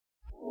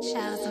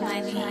Shows.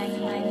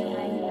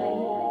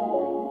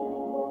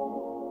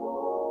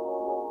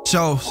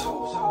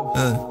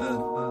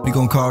 We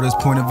gon' call this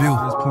point of view.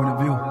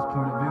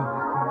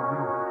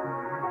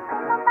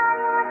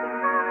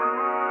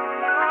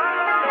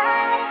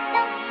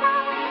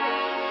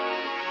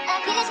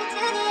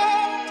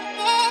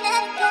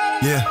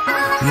 Yeah,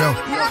 yo,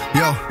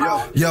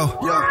 yeah.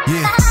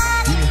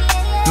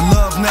 The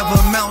love never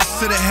amounts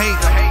to the hate.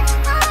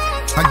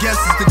 I guess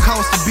it's the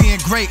cost of being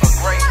great.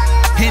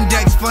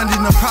 Index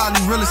funding or probably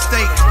real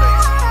estate.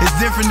 It's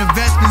different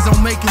investments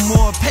on making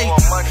more opaque.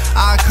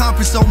 I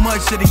accomplished so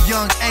much at a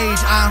young age.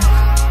 I'm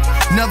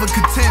never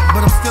content,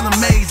 but I'm still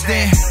amazed.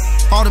 Then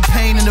all the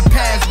pain in the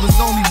past was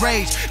only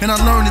rage, and I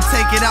learned to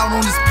take it out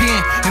on this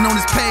pen and on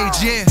this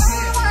page. Yeah,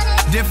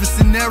 different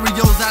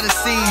scenarios I done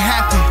seen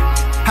happen.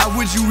 How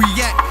would you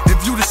react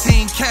if you the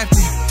team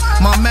captain?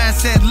 My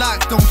mindset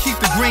locked, don't keep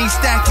the green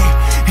stacking.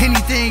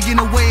 Anything in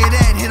the way of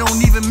that, it don't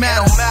even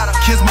matter.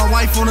 Kiss my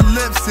wife on the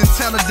lips and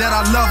tell her that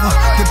I love her.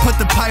 Then put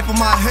the pipe on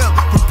my hip,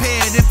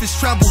 prepared if it's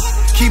trouble.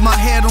 Keep my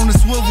head on the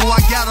swivel, I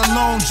got a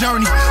long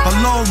journey, a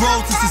long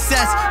road to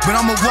success, but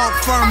I'ma walk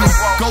firmly.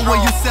 Go where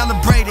you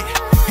celebrate it,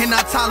 and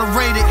I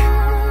tolerate it.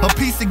 A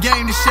piece of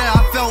game to share,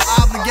 I felt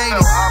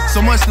obligated.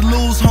 So much to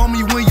lose, homie,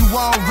 when you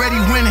already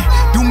winning.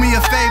 Do me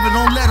a favor,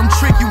 don't let them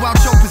trick you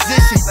out your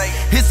position.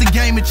 It's a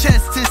game of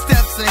chess, 10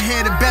 steps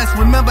ahead at best.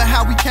 Remember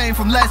how we came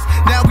from less,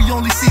 now we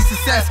only see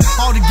success.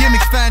 All the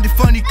gimmicks find it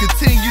funny,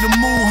 continue to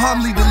move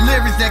humbly. The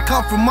lyrics that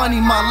come from money,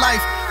 my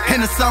life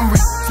in a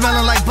summary.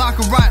 Smelling like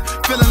baccarat,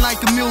 feeling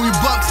like $1 million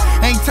bucks.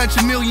 Ain't touch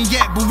 $1 million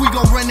yet, but we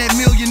gon' run that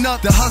million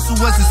up. The hustle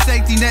was a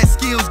safety net,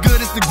 skills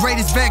good, it's the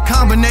greatest vet.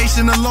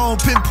 Combination alone,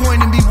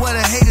 pinpointing me where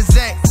the haters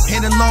at.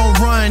 In the long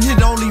run, it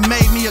only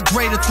made me a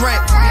greater threat.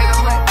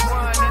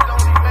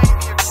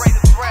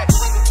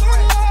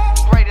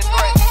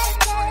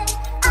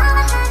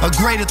 A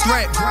greater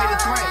threat.